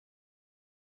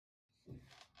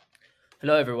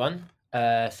Hello, everyone.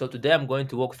 So today I'm going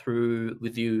to walk through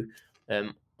with you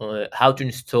how to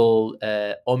install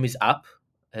Omi's app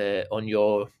on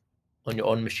your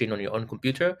own machine, on your own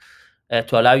computer,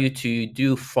 to allow you to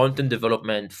do front-end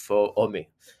development for Omi.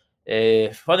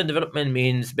 Front-end development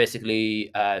means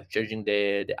basically changing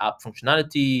the app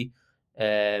functionality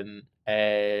and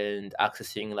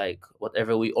accessing like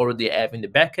whatever we already have in the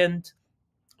backend,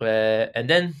 and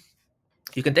then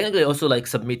you can technically also like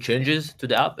submit changes to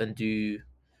the app and do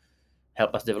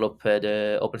help us develop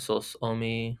the open source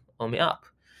Omi app.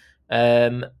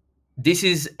 Um, this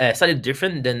is slightly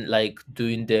different than like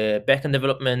doing the backend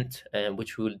development,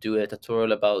 which we'll do a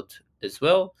tutorial about as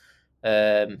well.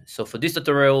 So for this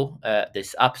tutorial,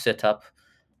 this app setup,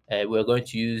 we're going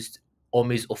to use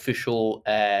Omi's official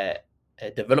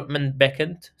development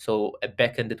backend. So a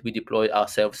backend that we deploy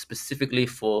ourselves specifically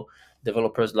for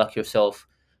developers like yourself,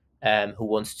 who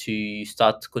wants to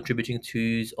start contributing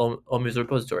to Omi's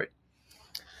repository.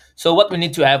 So what we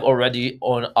need to have already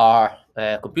on our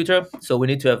computer, so we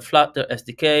need to have Flutter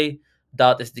SDK,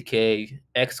 Dart SDK,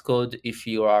 Xcode if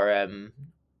you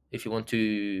want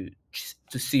to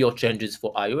see your changes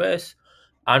for iOS,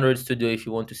 Android Studio if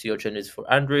you want to see your changes for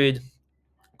Android,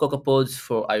 CocoaPods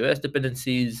for iOS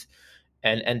dependencies,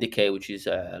 and NDK, which is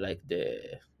like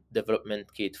the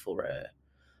development kit for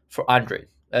Android.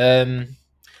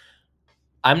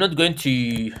 I'm not going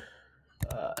to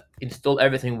install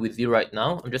everything with you right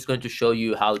now. I'm just going to show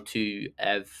you how to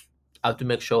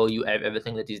make sure you have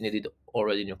everything that is needed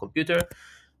already in your computer.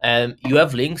 You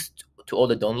have links to all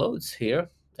the downloads here.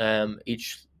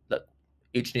 Each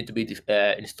need to be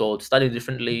installed slightly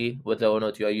differently, whether or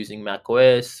not you are using Mac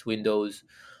OS, Windows,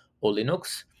 or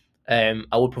Linux. I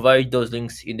will provide those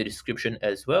links in the description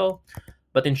as well.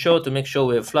 But in short, to make sure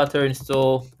we have Flutter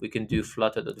installed, we can do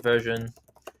flutter.version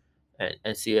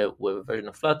and see a version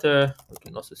of Flutter. We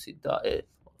can also see Dart.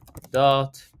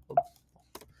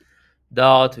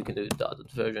 We can do Dart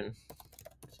version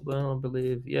as well, I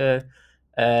believe. Yeah.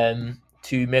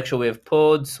 To make sure we have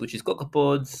pods, which is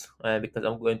CocoaPods, because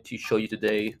I'm going to show you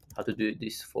today how to do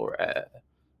this for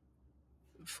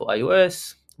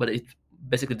iOS, but it's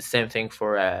basically the same thing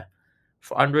for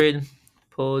Android.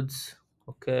 Pods.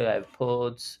 Okay, I have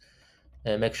pods.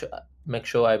 And make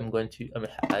sure I'm going to.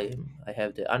 I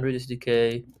have the Android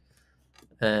SDK.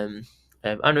 I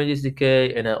have Android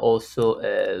SDK, and I also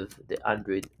have the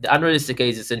Android. The Android SDK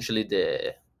is essentially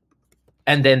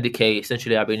and the NDK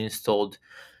essentially have been installed,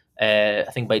 I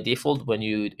think by default when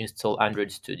you install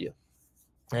Android Studio.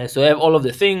 So I have all of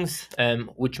the things,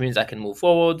 which means I can move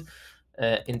forward.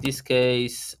 In this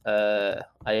case, I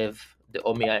have the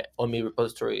Omi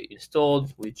repository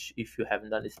installed, which if you haven't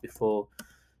done this before,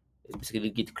 it's basically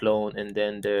git clone and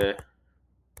then the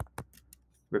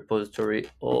repository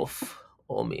of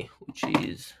Omi, which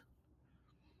is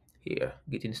here,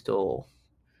 git install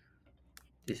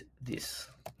this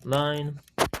line.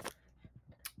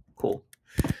 Cool.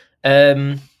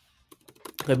 Okay,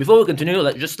 before we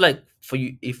continue, just for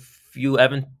you, if you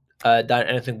haven't done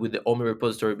anything with the Omi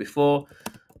repository before,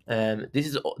 this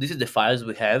is the files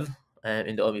we have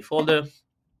in the Omi folder.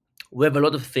 We have a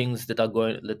lot of things that are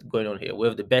going on here. We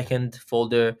have the backend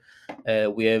folder,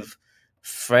 we have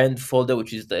friend folder,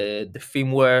 which is the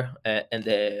firmware and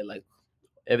the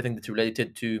everything that's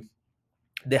related to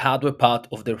the hardware part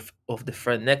of the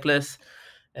friend necklace.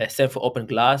 Same for Open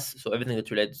Glass, so everything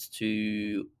that relates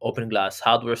to Open Glass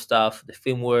hardware stuff, the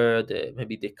firmware,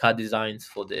 maybe the CAD designs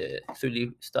for the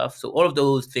 3D stuff. So all of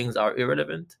those things are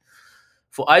irrelevant.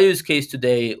 For our use case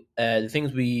today, the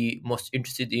things we most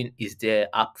interested in is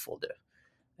the app folder.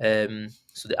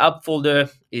 So the app folder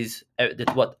is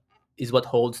what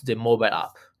holds the mobile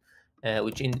app,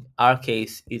 which in our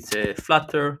case it's a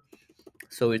Flutter,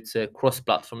 so it's a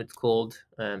cross-platform. It's called.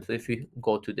 So if we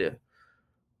go to the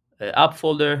app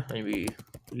folder and we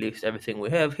list everything we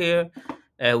have here,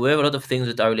 we have a lot of things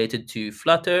that are related to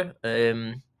Flutter,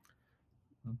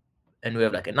 and we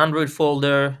have like an Android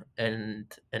folder and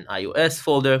an iOS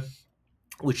folder,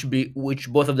 which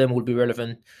both of them will be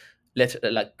relevant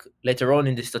later on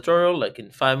in this tutorial, like in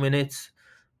 5 minutes.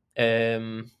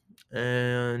 And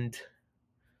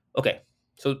okay,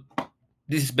 so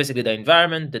this is basically the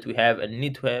environment that we have and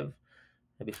need to have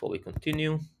before we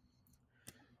continue.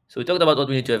 So we talked about what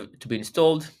we need to have to be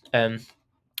installed. To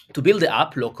build the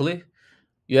app locally,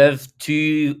 you have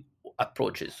two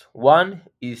approaches. One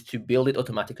is to build it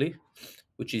automatically,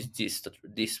 which is this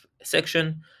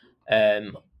section.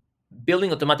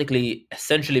 Building automatically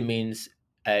essentially means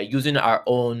using our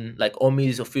own, like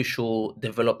Omi's official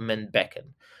development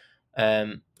backend.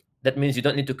 That means you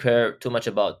don't need to care too much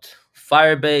about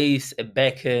Firebase, a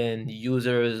backend,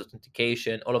 users,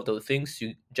 authentication, all of those things.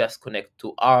 You just connect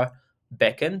to our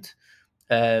backend,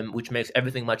 which makes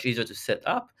everything much easier to set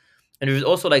up. And there's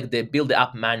also like the build the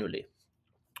app manually,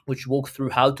 which walk through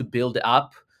how to build the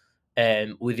app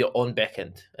with your own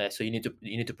backend. So you need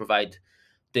to provide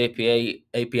the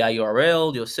API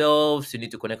URL yourselves. You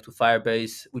need to connect to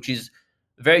Firebase, which is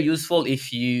very useful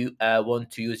if you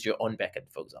want to use your own backend,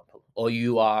 for example, or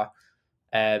you are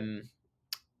um,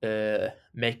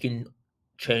 making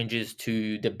changes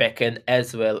to the backend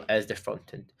as well as the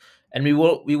frontend. And we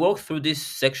walk through this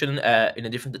section in a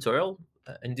different tutorial.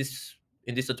 In this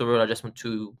tutorial, I just want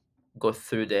to go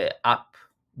through the app,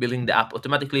 building the app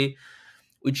automatically,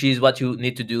 which is what you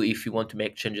need to do if you want to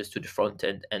make changes to the front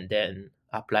end and then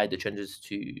apply the changes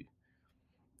to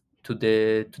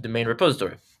the main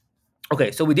repository.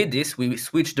 Okay, so we did this. We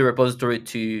switched the repository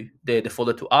to the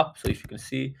folder to app. So if you can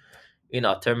see in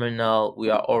our terminal, we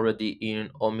are already in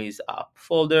Omi's app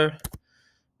folder.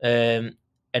 And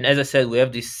as I said, we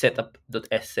have this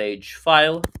setup.sh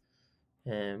file,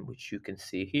 which you can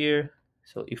see here.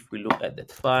 So if we look at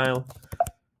that file,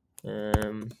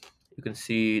 you can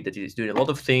see that it is doing a lot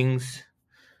of things.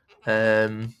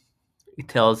 It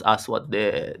tells us what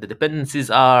the dependencies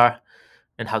are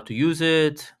and how to use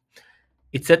it.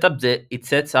 It sets up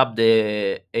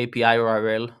the API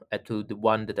URL to the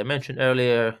one that I mentioned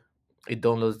earlier. It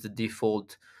downloads the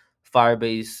default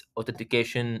Firebase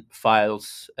authentication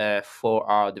files for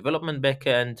our development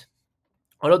backend.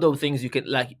 All of those things you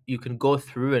can go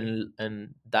through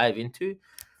and dive into,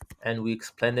 and we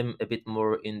explain them a bit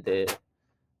more in the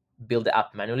build the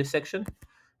app manually section.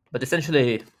 But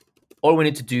essentially, all we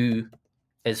need to do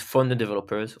as front-end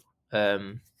developers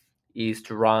is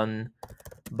to run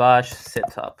bash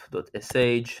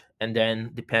setup.sh, and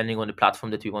then depending on the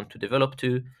platform that you want to develop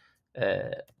to,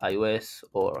 iOS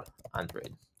or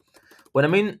Android.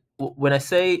 When I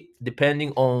say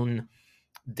depending on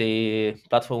the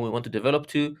platform we want to develop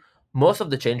to, most of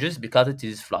the changes, because it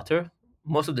is Flutter,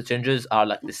 most of the changes are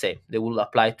like the same. They will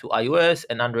apply to iOS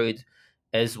and Android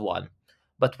as one.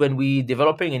 But when we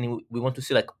developing and we want to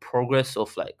see like progress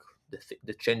of like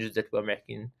the changes that we're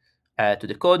making to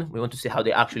the code, we want to see how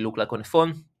they actually look like on the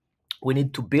phone. We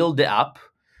need to build the app,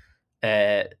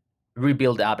 uh,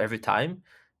 rebuild the app every time,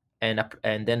 and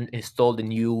then install the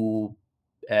new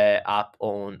app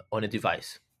on a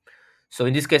device. So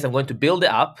in this case, I'm going to build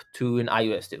the app to an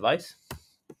iOS device.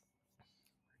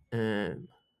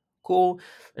 Cool,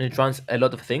 and it runs a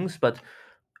lot of things. But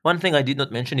one thing I did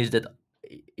not mention is that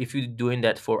if you're doing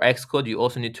that for Xcode, you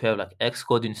also need to have like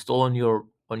Xcode installed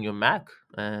on your Mac,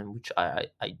 which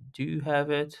I do have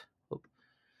it.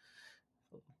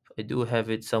 I do have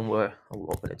it somewhere. I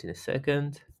will open it in a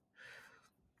second.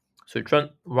 So it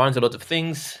runs a lot of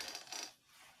things,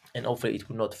 and hopefully it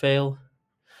will not fail.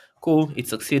 Cool, it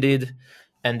succeeded.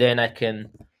 And then I can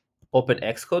open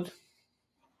Xcode,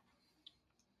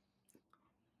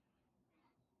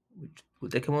 which will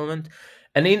take a moment.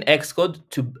 And in Xcode,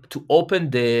 to open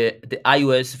the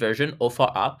iOS version of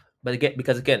our app, but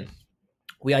again,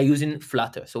 we are using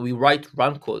Flutter, so we write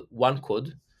one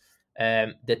code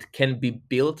that can be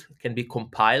built, can be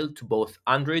compiled to both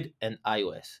Android and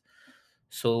iOS.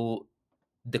 So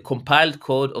the compiled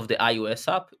code of the iOS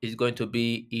app is going to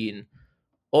be in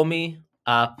Omi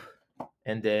app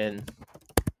and then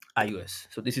iOS.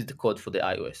 So this is the code for the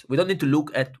iOS. We don't need to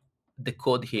look at the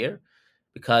code here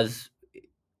because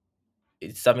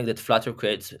it's something that Flutter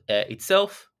creates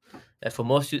itself for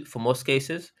most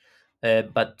cases.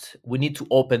 But we need to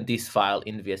open this file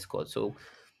in VS Code. So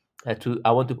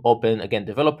I want to open again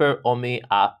developer Omi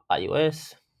app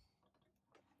iOS.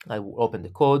 I will open the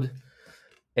code.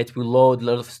 It will load a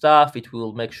lot of stuff. It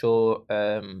will make sure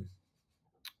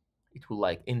it will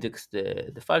like index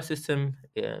the file system.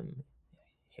 Here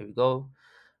we go.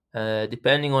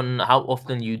 Depending on how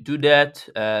often you do that,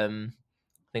 I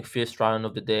think first round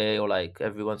of the day or like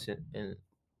every once in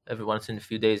a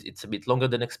few days, it's a bit longer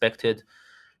than expected.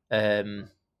 But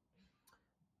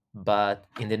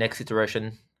in the next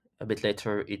iteration, a bit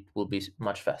later, it will be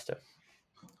much faster.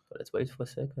 So let's wait for a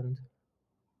second.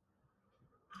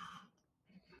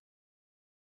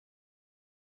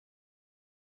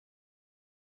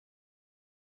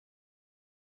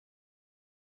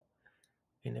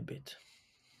 In a bit.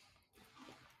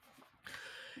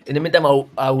 In the meantime,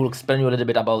 I will explain you a little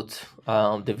bit about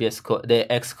the the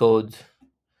Xcode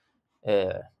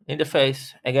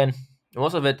interface. Again,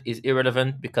 most of it is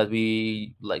irrelevant because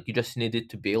you just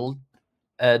needed to build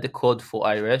the code for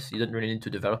iOS. You don't really need to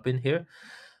develop in here.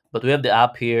 But we have the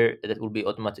app here that will be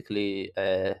automatically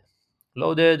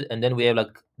loaded, and then we have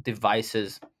like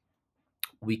devices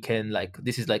we can like,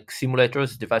 this is like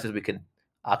simulators, devices we can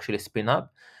actually spin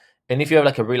up. And if you have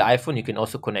like a real iPhone, you can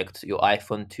also connect your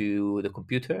iPhone to the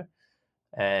computer,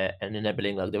 and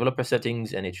enabling like developer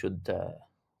settings, and it should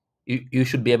you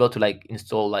should be able to like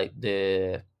install like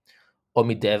the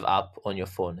Omi Dev app on your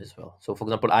phone as well. So for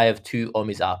example, I have two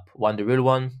Omi's app, one the real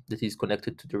one that is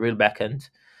connected to the real backend,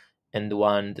 and the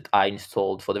one that I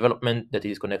installed for development that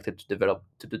is connected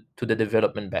to the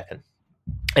development backend.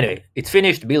 Anyway, it's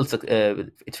finished.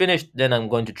 It's finished. Then I'm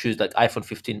going to choose like iPhone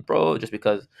 15 Pro just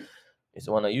because it's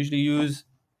the one I usually use.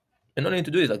 And all I need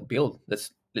to do is like build.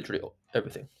 That's literally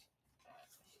everything.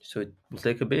 So it will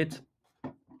take a bit.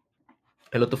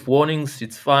 A lot of warnings.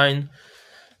 It's fine.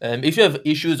 If you have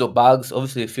issues or bugs,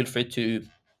 obviously feel free to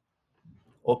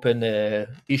open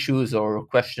issues or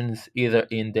questions either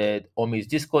in the Omi's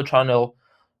Discord channel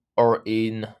or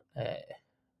in uh,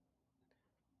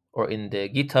 the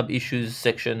GitHub issues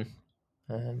section.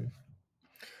 Um,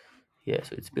 yeah,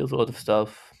 so it's built a lot of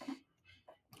stuff.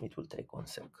 It will take 1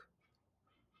 sec.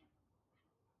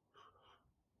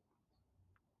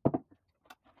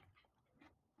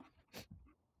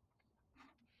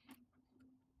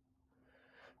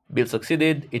 Build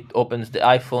succeeded. It opens the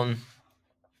iPhone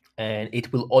and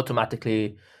it will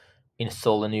automatically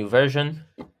install a new version,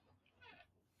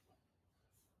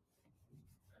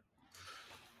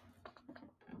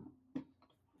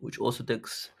 which also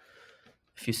takes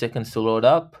a few seconds to load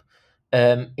up.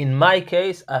 In my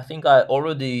case, I think I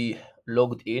already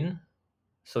logged in,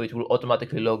 so it will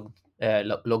automatically log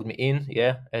me in,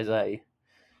 yeah, as I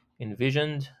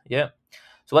envisioned, yeah.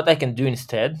 So what I can do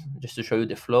instead, just to show you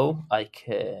the flow, I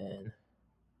can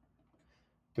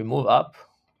remove app,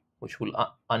 which will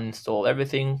uninstall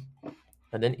everything,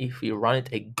 and then if we run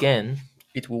it again,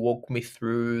 it will walk me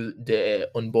through the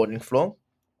onboarding flow.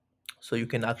 So you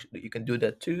can do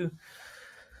that too.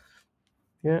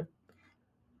 Yeah.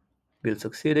 Build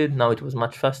succeeded. Now it was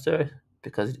much faster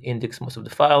because it indexed most of the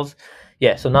files.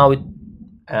 Yeah. So now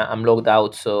I'm logged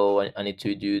out, so I need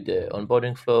to do the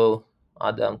onboarding flow.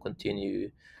 Adam,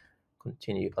 continue,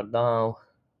 allow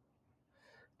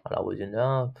within the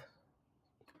app.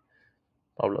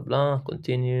 Blah blah blah.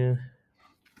 Continue.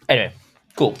 Anyway,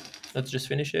 cool. Let's just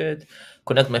finish it.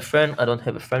 Connect my friend. I don't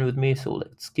have a friend with me, so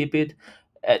let's skip it.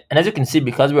 And as you can see,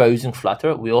 because we are using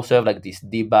Flutter, we also have like this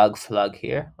debug flag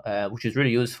here, which is really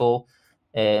useful,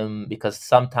 because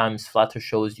sometimes Flutter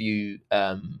shows you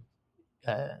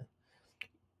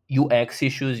UX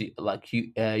issues, like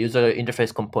user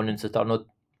interface components that are not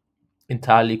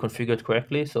entirely configured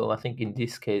correctly. So I think in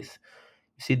this case,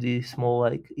 you see these small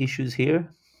like issues here.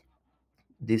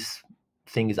 This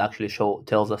thing is actually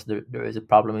tells us there is a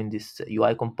problem in this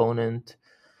UI component,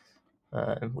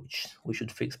 which we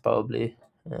should fix probably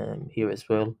here as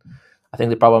well. I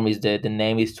think the problem is that the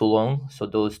name is too long, so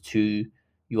those two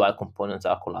UI components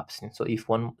are collapsing. So if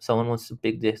someone wants to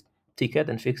pick this ticket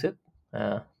and fix it,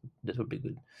 that would be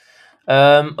good.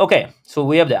 Okay, so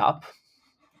we have the app.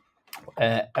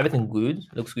 Everything good,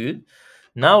 looks good.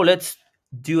 Now let's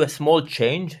do a small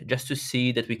change just to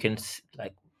see that we can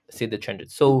like see the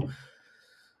changes. So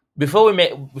before we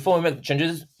make the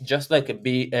changes, just like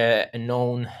be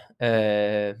known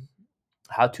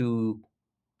how to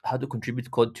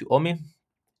contribute code to Omi.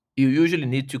 You usually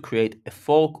need to create a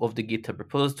fork of the GitHub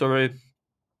repository,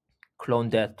 clone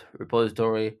that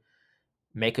repository,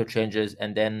 make your changes,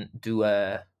 and then do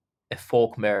a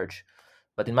fork merge.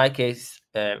 But in my case,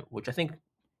 which I think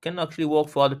can actually work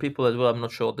for other people as well, I'm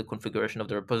not sure the configuration of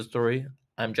the repository.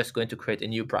 I'm just going to create a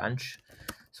new branch.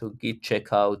 So git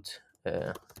checkout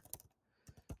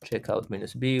checkout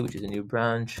 -b, which is a new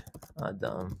branch.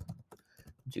 Adam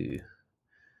do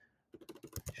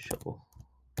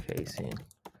showcasing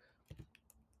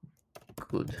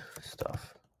good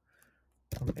stuff,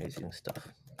 amazing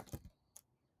stuff.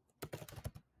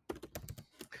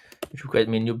 Which will create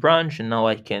me a new branch, and now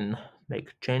I can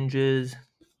make changes.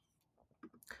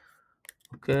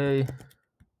 Okay,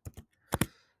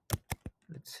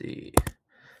 let's see.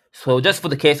 So just for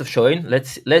the case of showing,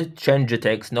 let's change the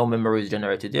text. No memory is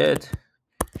generated yet.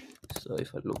 So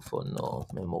if I look for no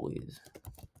memories,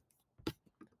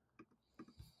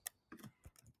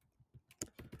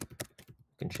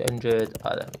 I can change it.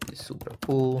 Adam is super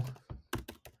cool.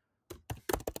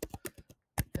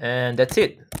 And that's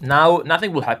it. Now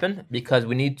nothing will happen because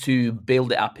we need to build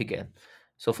the app again.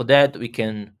 So for that, we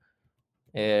can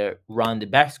run the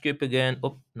bash script again.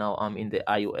 Oh, now I'm in the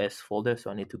iOS folder,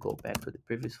 so I need to go back to the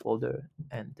previous folder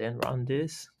and then run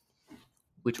this,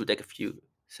 which will take a few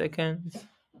seconds.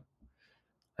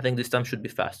 I think this time should be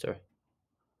faster.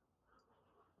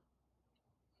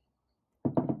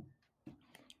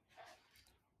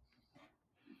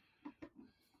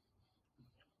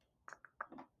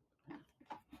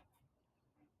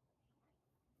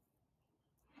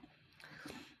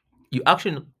 you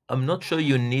actually, I'm not sure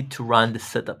you need to run the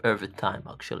setup every time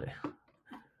actually.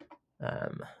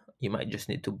 Um, you might just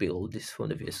need to build this from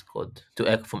the VS Code to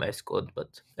act from XCode,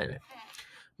 but anyway.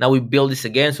 Now we build this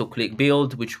again, so click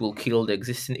build, which will kill the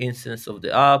existing instance of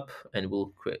the app, and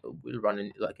we'll run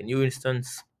it like a new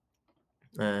instance,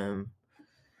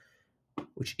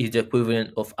 which is the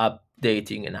equivalent of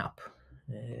updating an app.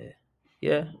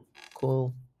 Yeah,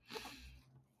 cool.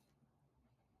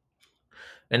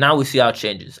 And now we see our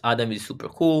changes. Adam is super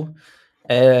cool.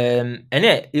 And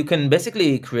yeah, you can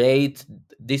basically create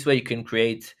this way. You can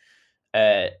create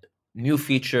uh, new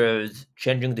features,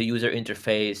 changing the user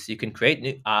interface. You can create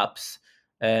new apps.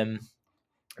 Um,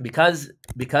 because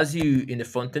you in the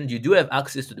front end you do have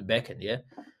access to the backend. Yeah,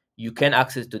 you can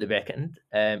access to the backend.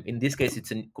 In this case,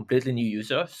 it's a completely new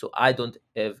user, so I don't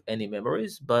have any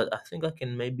memories, but I think I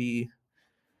can maybe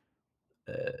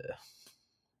uh,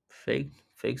 fake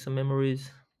some memories.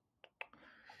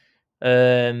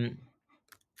 Um,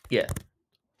 yeah,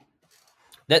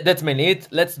 that's mainly it.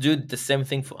 Let's do the same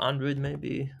thing for Android,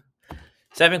 maybe.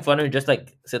 Same thing for Android, just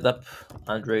like set up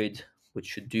Android, which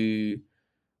should do.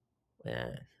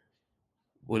 Uh,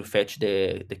 will fetch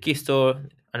the key store.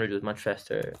 Android is much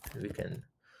faster. We can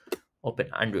open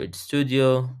Android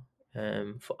Studio.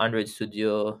 For Android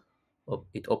Studio,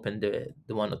 it opened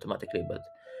the one automatically, but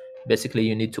basically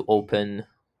you need to open.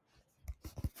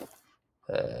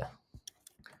 Uh,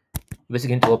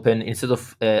 basically, you need to open instead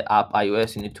of app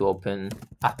iOS, you need to open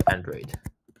app Android,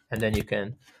 and then you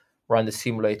can run the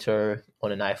simulator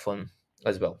on an iPhone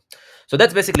as well. So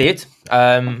that's basically it.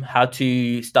 How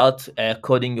to start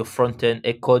coding your front end,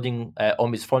 coding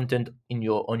Omi's front end on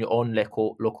your own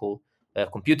local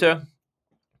computer.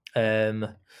 Um,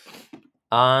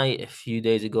 I a few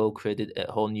days ago created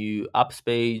a whole new apps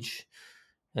page.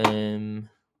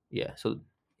 Yeah, so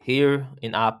here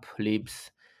in app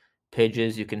libs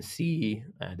pages, you can see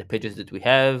the pages that we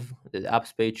have, the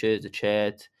apps pages, the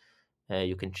chat.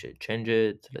 You can change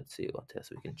it. Let's see what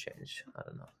else we can change. I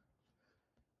don't know.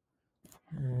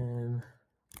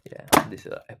 Yeah, this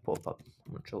is a pop-up.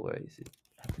 I'm not sure where is it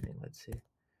happening. Let's see.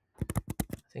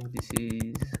 I think this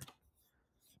is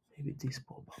maybe this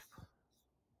pop-up.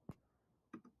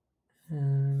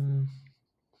 I'm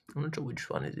not sure which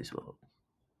one is this one.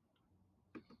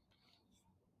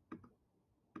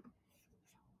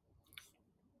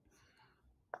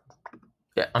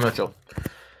 Yeah, I'm not sure.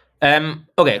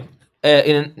 Okay.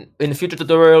 In future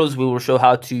tutorials, we will show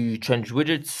how to change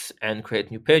widgets and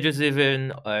create new pages,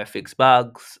 even fix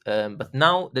bugs. But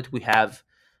now that we have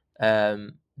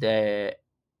the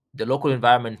local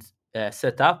environment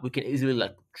set up, we can easily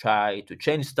like try to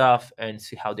change stuff and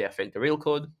see how they affect the real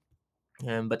code.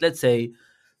 But let's say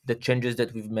the changes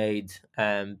that we've made,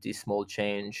 this small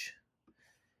change,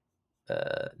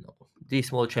 no, this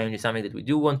small change is something that we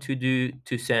do want to do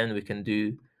to send. We can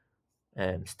do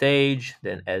stage,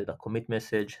 then add a commit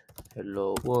message,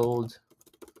 hello world,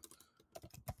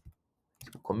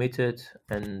 committed,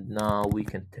 and now we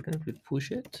can technically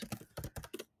push it.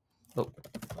 Oh,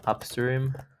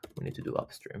 upstream, we need to do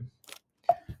upstream.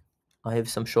 I have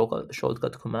some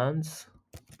shortcut commands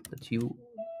that you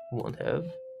won't have.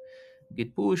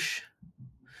 Git push,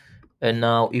 and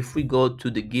now if we go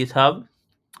to the GitHub,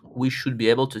 we should be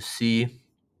able to see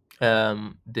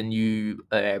the new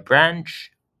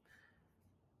branch,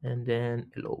 and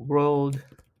then hello world.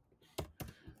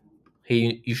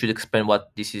 Here you should explain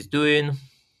what this is doing,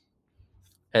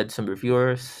 add some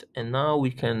reviewers, and now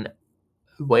we can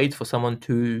wait for someone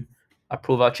to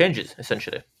approve our changes,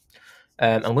 essentially.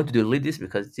 I'm going to delete this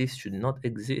because this should not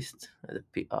exist as a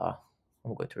PR.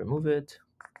 I'm going to remove it.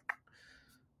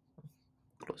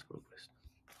 Close progress.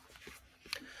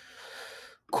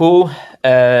 Cool.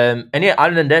 And yeah,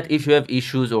 other than that, if you have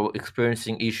issues or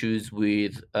experiencing issues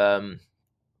with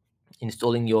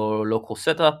installing your local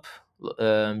setup,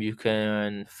 you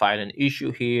can file an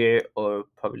issue here, or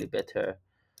probably better,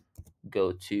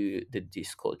 go to the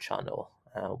Discord channel.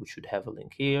 We should have a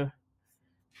link here,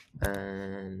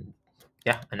 and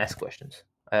yeah, and ask questions.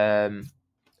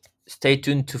 Stay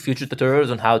tuned to future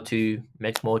tutorials on how to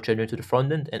make more changes to the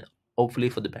front end and hopefully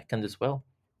for the backend as well.